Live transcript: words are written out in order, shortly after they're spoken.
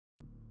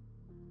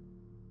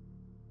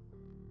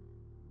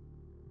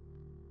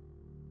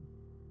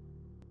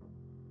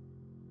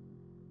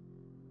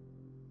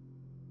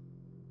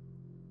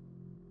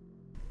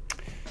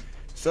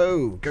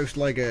So, Ghost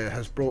Liger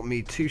has brought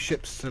me two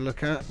ships to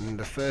look at, and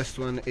the first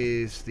one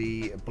is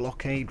the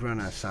blockade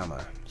runner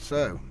Sama.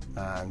 So,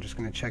 I'm just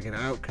going to check it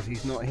out because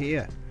he's not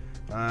here.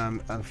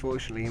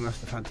 Unfortunately, he must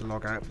have had to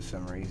log out for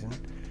some reason.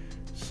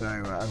 So,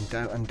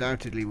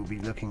 undoubtedly we'll be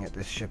looking at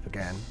this ship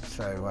again.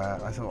 So,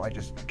 I thought I'd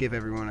just give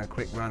everyone a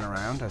quick run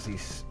around as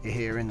he's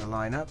here in the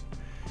lineup.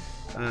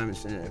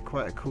 It's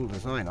quite a cool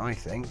design, I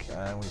think.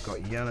 We've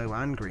got yellow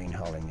and green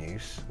hull in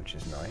use, which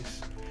is nice.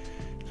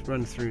 Let's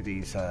run through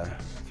these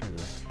through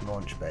the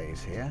launch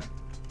bays here.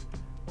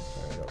 So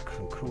we've got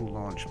some cool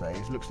launch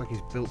bays. Looks like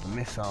he's built the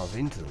missiles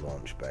into the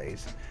launch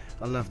bays.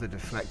 I love the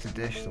deflector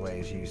dish, the way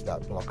he's used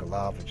that block of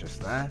lava just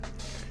there.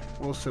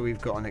 Also,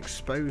 we've got an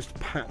exposed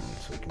pattern,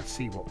 so we can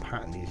see what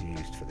pattern he's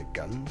used for the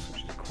guns,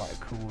 which is quite a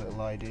cool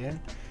little idea.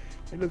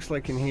 It looks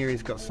like in here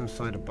he's got some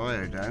sort of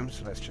biodome,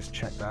 so let's just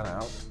check that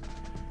out.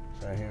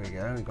 So here we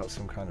go, we've got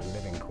some kind of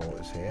living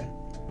quarters here.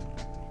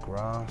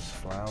 Grass,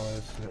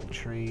 flowers, little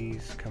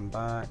trees, come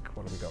back.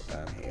 What have we got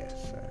down here?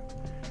 So,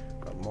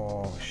 got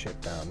more ship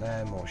down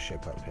there, more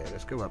ship up here.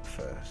 Let's go up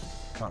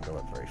first. Can't go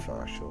up very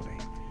far, surely.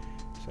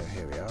 So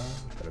here we are,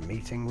 got a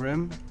meeting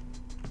room.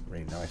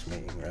 Really nice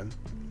meeting room.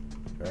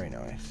 Very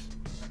nice.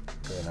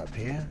 Going up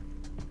here.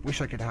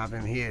 Wish I could have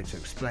him here to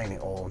explain it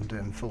all and do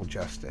him full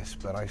justice,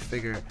 but I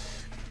figure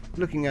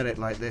looking at it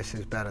like this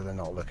is better than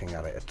not looking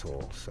at it at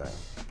all.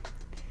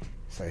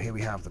 So here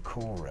we have the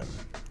core room.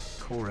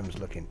 Core room's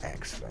looking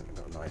excellent. We've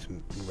got nice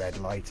red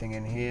lighting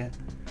in here.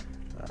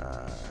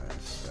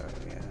 So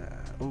yeah.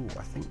 Oh,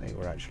 I think they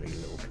were actually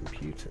little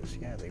computers.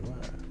 Yeah, they were.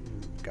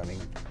 Gunning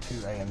two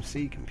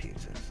AMC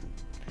computers.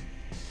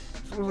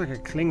 It's almost like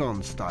a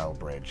Klingon style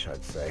bridge,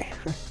 I'd say.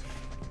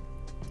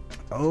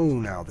 Oh,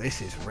 now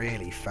this is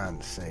really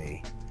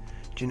fancy.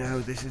 Do you know,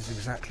 this is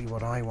exactly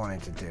what I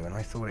wanted to do, and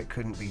I thought it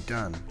couldn't be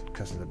done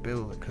because of the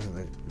build, because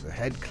of the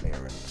head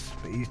clearance,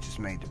 but he's just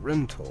made the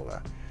room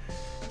taller.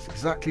 It's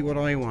exactly what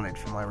I wanted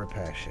for my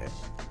repair ship.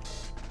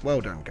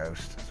 Well done,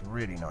 Ghost. It's a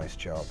really nice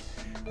job,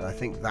 and I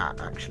think that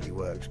actually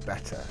works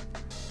better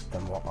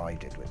than what I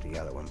did with the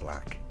yellow and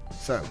black.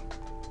 So,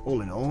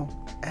 all in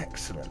all,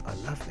 excellent. I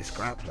love this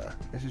grappler.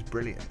 This is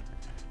brilliant.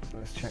 So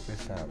let's check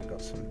this out. We've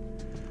got some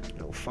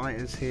little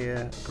fighters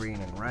here, green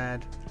and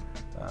red.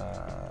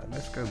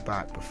 Let's go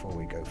back before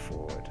we go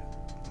forward.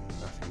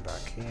 Nothing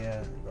back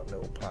here. We've got a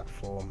little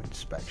platform,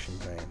 inspection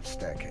bay and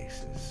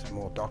staircases.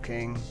 More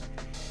docking.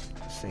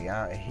 Let's see,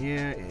 out of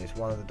here is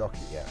one of the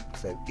docking, yeah.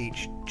 So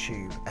each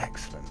tube,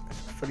 excellent. It's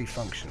fully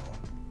functional,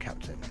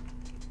 Captain.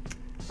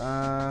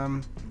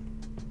 And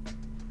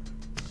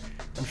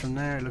from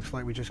there it looks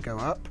like we just go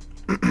up.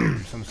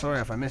 So I'm sorry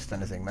if I missed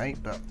anything, mate,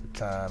 but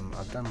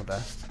I've done my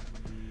best.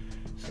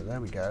 So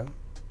there we go.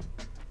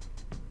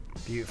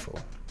 Beautiful.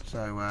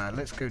 So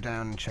let's go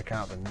down and check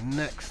out the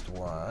next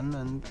one,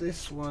 and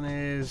this one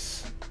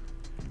is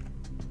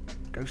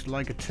Ghost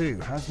Liger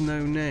 2. Has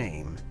no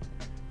name.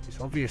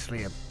 It's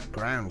obviously a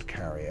ground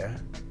carrier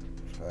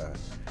for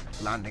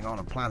landing on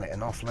a planet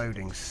and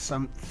offloading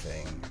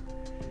something,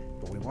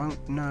 but we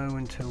won't know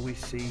until we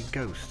see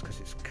Ghost because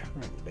it's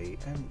currently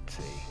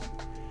empty.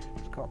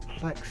 It's got a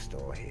Plex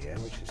store here,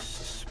 which is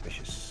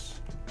suspicious.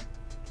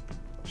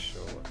 Not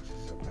sure what this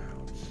is about.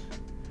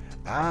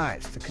 Ah,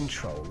 it's to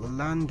control the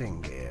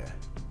landing gear.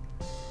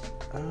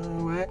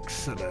 Oh,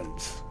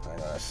 excellent.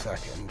 Hang on a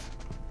second.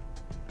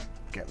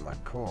 Get my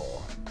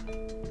core.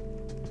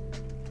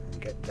 And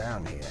get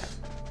down here.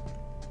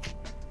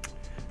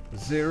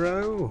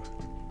 0.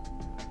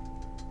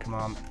 Come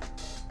on.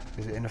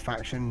 Is it in a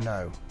faction?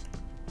 No.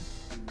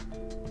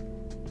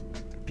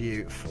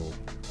 Beautiful.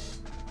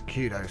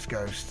 Kudos,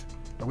 Ghost.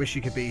 I wish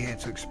you could be here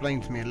to explain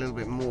to me a little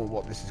bit more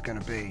what this is going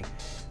to be,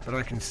 but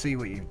I can see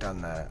what you've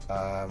done there.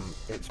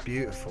 It's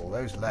beautiful.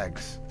 Those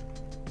legs,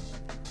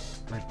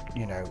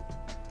 you know,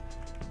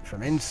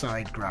 from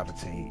inside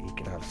gravity, you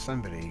can have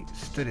somebody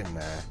stood in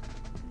there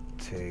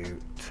to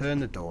turn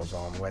the doors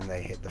on when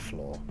they hit the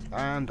floor,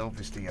 and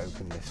obviously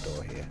open this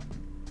door here.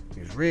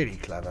 It's really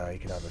clever. You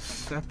can have a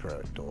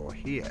separate door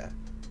here,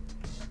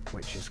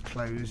 which is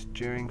closed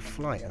during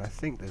flight, and I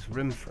think there's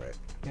room for it.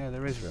 Yeah,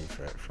 there is room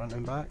for it, front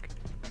and back.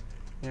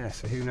 Yeah,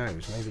 so who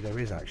knows, maybe there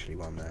is actually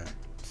one there.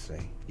 Let's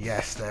see.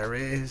 Yes, there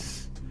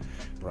is.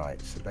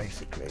 Right, so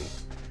basically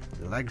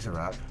the legs are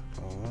up.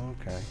 Oh,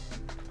 okay.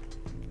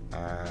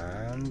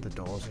 And the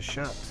doors are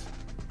shut.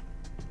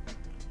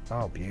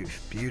 Oh,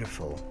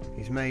 beautiful.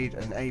 He's made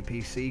an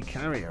APC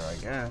carrier, I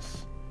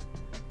guess.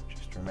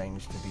 Just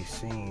remains to be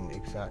seen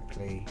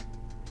exactly.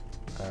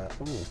 I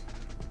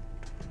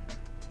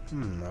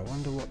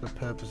wonder what the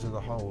purpose of the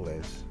hole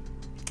is.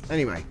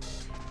 Anyway,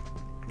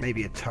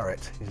 maybe a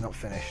turret. He's not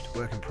finished.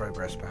 Work in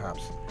progress,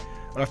 perhaps.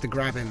 I'll have to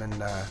grab him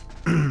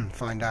and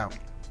find out.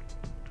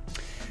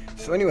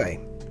 So anyway,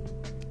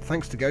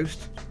 thanks to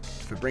Ghost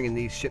for bringing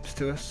these ships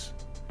to us.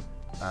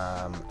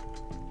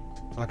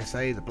 Like I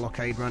say, the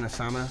blockade runner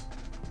Sama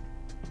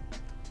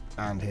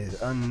and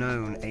his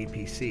unknown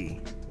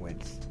APC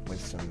with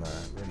some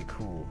really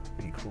cool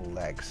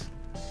legs.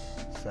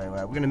 So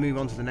we're going to move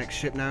on to the next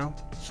ship now.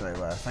 So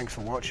thanks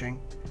for watching,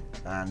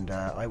 and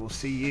I will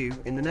see you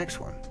in the next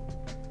one.